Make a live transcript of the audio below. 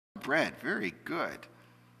bread. Very good.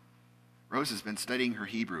 Rose has been studying her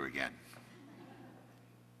Hebrew again.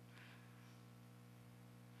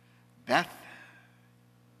 Beth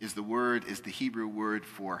is the Hebrew word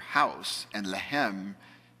for house, and lehem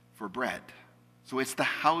for bread. So it's the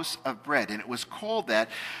house of bread, and it was called that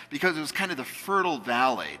because it was kind of the fertile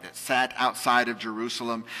valley that sat outside of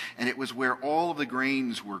Jerusalem, and it was where all of the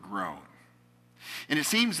grains were grown. And it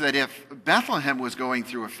seems that if Bethlehem was going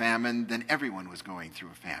through a famine, then everyone was going through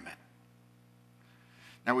a famine.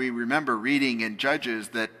 Now we remember reading in Judges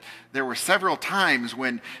that there were several times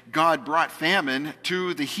when God brought famine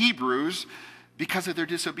to the Hebrews because of their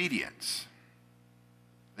disobedience.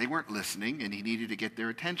 They weren't listening, and he needed to get their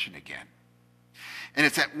attention again. And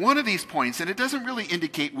it's at one of these points, and it doesn't really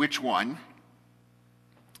indicate which one,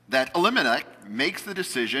 that Elimelech makes the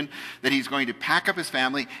decision that he's going to pack up his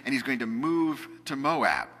family and he's going to move to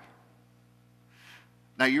Moab.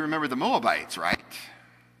 Now you remember the Moabites, right?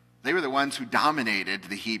 They were the ones who dominated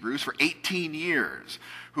the Hebrews for 18 years,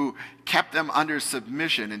 who kept them under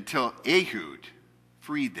submission until Ehud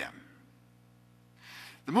freed them.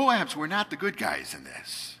 The Moabs were not the good guys in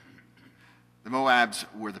this. The Moabs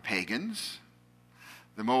were the pagans.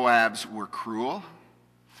 The Moabs were cruel.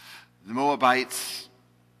 The Moabites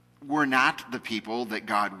were not the people that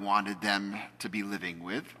God wanted them to be living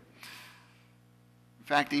with. In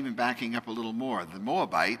fact, even backing up a little more, the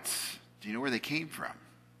Moabites, do you know where they came from?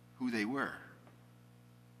 Who they were?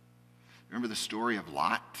 Remember the story of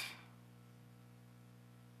Lot?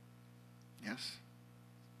 Yes?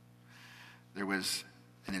 There was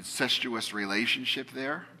an incestuous relationship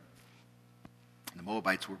there. The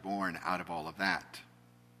Moabites were born out of all of that.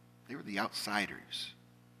 They were the outsiders.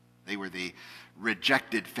 They were the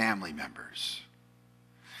rejected family members.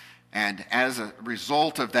 And as a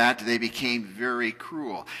result of that, they became very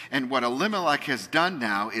cruel. And what Elimelech has done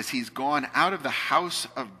now is he's gone out of the house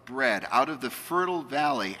of bread, out of the fertile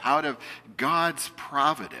valley, out of God's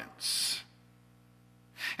providence.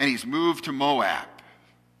 And he's moved to Moab,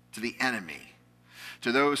 to the enemy,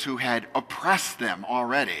 to those who had oppressed them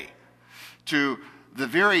already, to the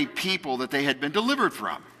very people that they had been delivered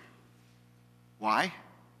from. Why?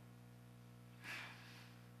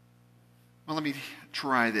 Well, let me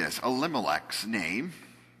try this. Elimelech's name,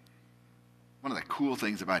 one of the cool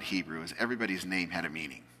things about Hebrew is everybody's name had a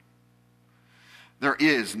meaning. There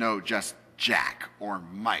is no just Jack or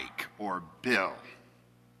Mike or Bill.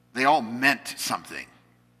 They all meant something.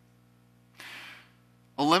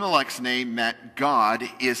 Elimelech's name meant God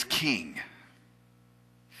is king.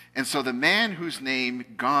 And so the man whose name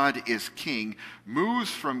God is king moves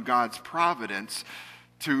from God's providence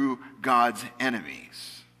to God's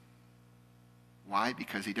enemies. Why?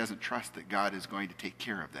 Because he doesn't trust that God is going to take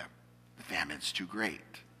care of them. The famine's too great.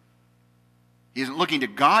 He isn't looking to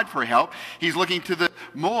God for help. He's looking to the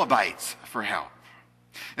Moabites for help.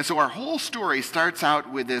 And so our whole story starts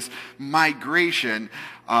out with this migration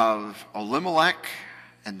of Elimelech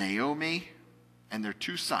and Naomi and their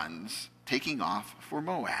two sons taking off for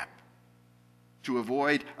Moab to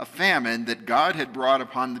avoid a famine that God had brought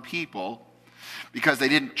upon the people because they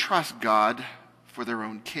didn't trust God for their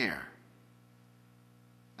own care.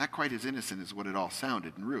 Not quite as innocent as what it all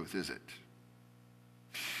sounded in Ruth, is it?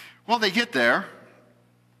 Well, they get there,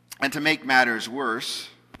 and to make matters worse,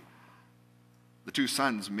 the two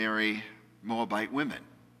sons marry Moabite women.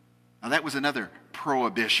 Now that was another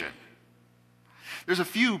prohibition. There's a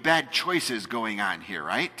few bad choices going on here,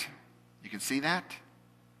 right? You can see that?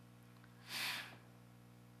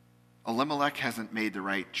 Elimelech hasn't made the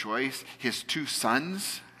right choice. His two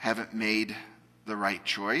sons haven't made the right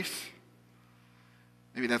choice.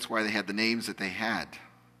 Maybe that's why they had the names that they had.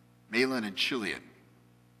 Mahlon and Chilion.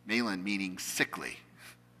 Mahlon meaning sickly.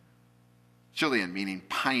 Chilion meaning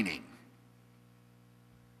pining.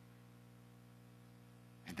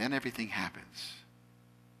 And then everything happens.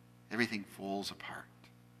 Everything falls apart.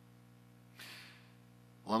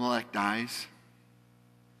 Elimelech dies.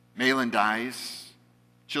 Mahlon dies.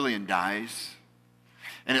 Chilion dies.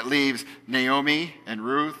 And it leaves Naomi and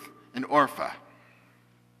Ruth and Orpah.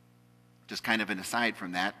 Just kind of an aside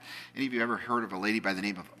from that, any of you ever heard of a lady by the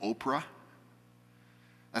name of Oprah?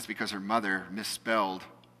 That's because her mother misspelled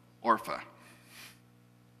Orpah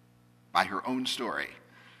by her own story.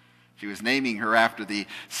 She was naming her after the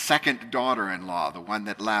second daughter-in-law, the one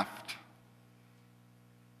that left,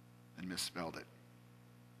 and misspelled it.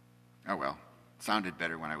 Oh well, it sounded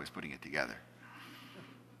better when I was putting it together.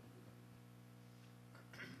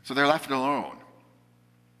 So they're left alone.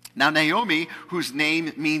 Now Naomi, whose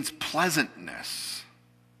name means pleasantness,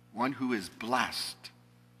 one who is blessed,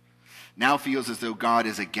 now feels as though God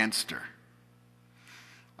is against her.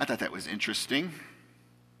 I thought that was interesting.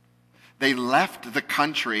 They left the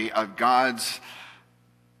country of God's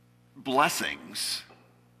blessings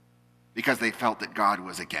because they felt that God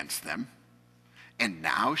was against them. And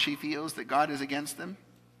now she feels that God is against them.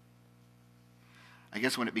 I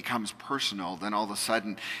guess when it becomes personal, then all of a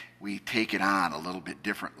sudden we take it on a little bit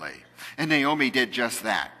differently. And Naomi did just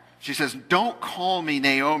that. She says, don't call me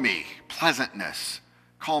Naomi, pleasantness.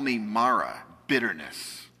 Call me Mara,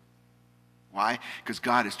 bitterness. Why? Because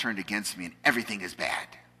God has turned against me and everything is bad.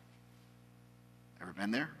 Ever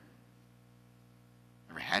been there?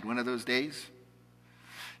 Ever had one of those days?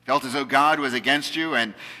 Felt as though God was against you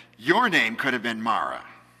and your name could have been Mara.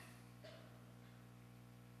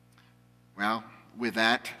 Well, with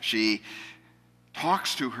that, she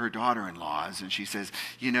talks to her daughter-in-laws and she says,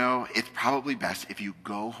 you know, it's probably best if you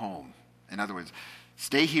go home. In other words,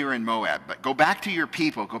 stay here in Moab, but go back to your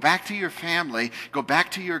people, go back to your family, go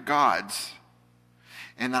back to your gods,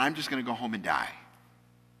 and then I'm just going to go home and die.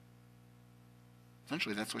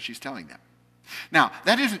 Essentially, that's what she's telling them. Now,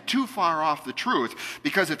 that isn't too far off the truth,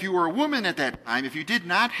 because if you were a woman at that time, if you did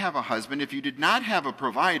not have a husband, if you did not have a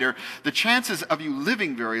provider, the chances of you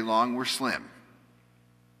living very long were slim.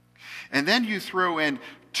 And then you throw in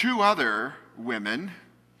two other women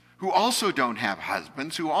who also don't have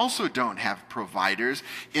husbands, who also don't have providers,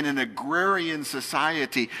 in an agrarian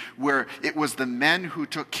society where it was the men who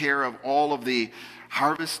took care of all of the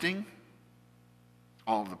harvesting,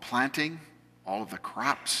 all of the planting, all of the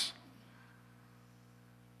crops.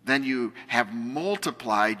 Then you have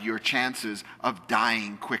multiplied your chances of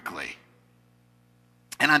dying quickly.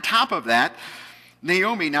 And on top of that,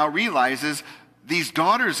 Naomi now realizes these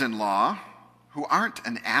daughters-in-law, who aren't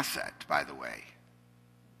an asset, by the way,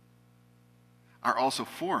 are also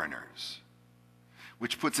foreigners,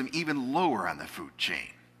 which puts them even lower on the food chain.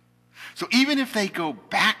 So even if they go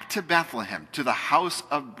back to Bethlehem, to the house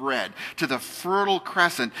of bread, to the fertile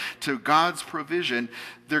crescent, to God's provision,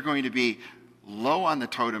 they're going to be low on the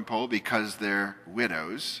totem pole because they're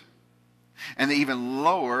widows, and they're even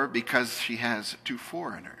lower because she has two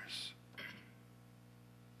foreigners.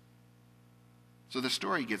 So the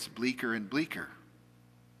story gets bleaker and bleaker.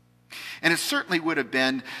 And it certainly would have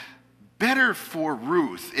been better for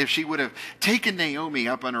Ruth if she would have taken Naomi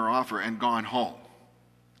up on her offer and gone home.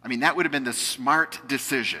 I mean, that would have been the smart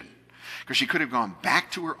decision, because she could have gone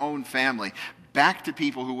back to her own family, back to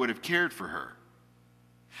people who would have cared for her.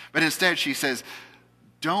 But instead she says,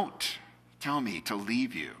 don't tell me to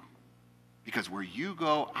leave you, because where you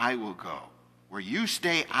go, I will go. Where you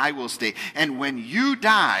stay, I will stay. And when you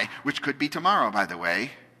die, which could be tomorrow, by the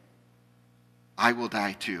way, I will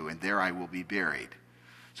die too, and there I will be buried.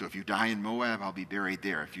 So if you die in Moab, I'll be buried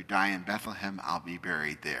there. If you die in Bethlehem, I'll be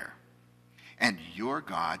buried there. And your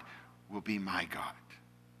God will be my God.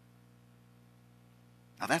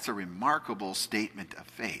 Now that's a remarkable statement of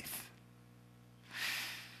faith.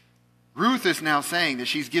 Ruth is now saying that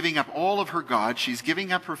she's giving up all of her God, she's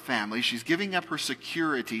giving up her family, she's giving up her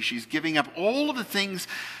security, she's giving up all of the things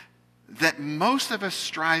that most of us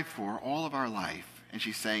strive for all of our life. And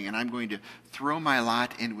she's saying, and I'm going to throw my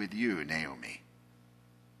lot in with you, Naomi.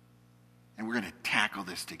 And we're going to tackle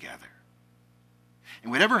this together.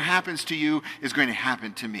 And whatever happens to you is going to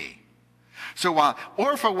happen to me. So while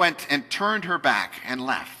Orpah went and turned her back and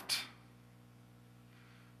left.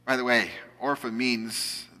 By the way, Orpah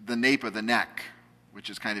means the nape of the neck, which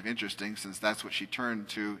is kind of interesting since that's what she turned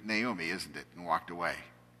to Naomi, isn't it? And walked away.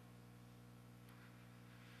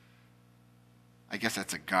 I guess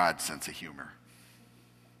that's a God sense of humor.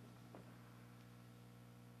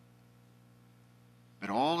 But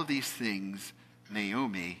all of these things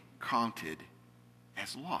Naomi counted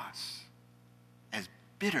as loss, as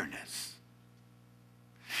bitterness.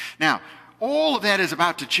 Now, all of that is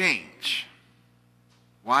about to change.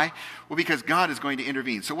 Why? Well, because God is going to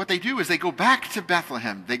intervene. So what they do is they go back to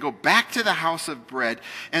Bethlehem. They go back to the house of bread.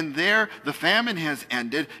 And there, the famine has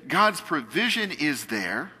ended. God's provision is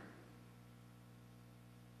there.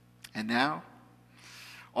 And now,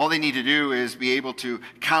 all they need to do is be able to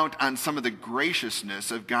count on some of the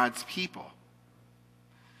graciousness of God's people.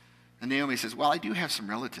 And Naomi says, well, I do have some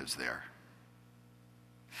relatives there.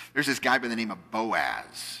 There's this guy by the name of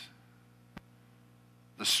Boaz.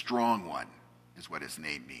 The strong one is what his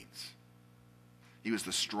name means. He was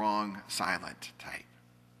the strong, silent type.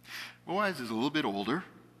 Boaz is a little bit older.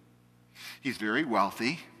 He's very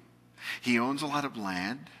wealthy. He owns a lot of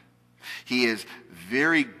land. He is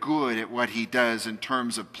very good at what he does in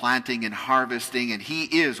terms of planting and harvesting, and he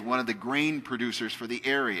is one of the grain producers for the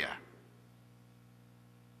area.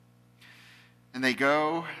 And they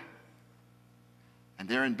go, and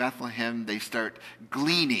there in Bethlehem, they start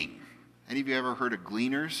gleaning. Any of you ever heard of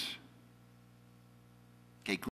gleaners? Okay,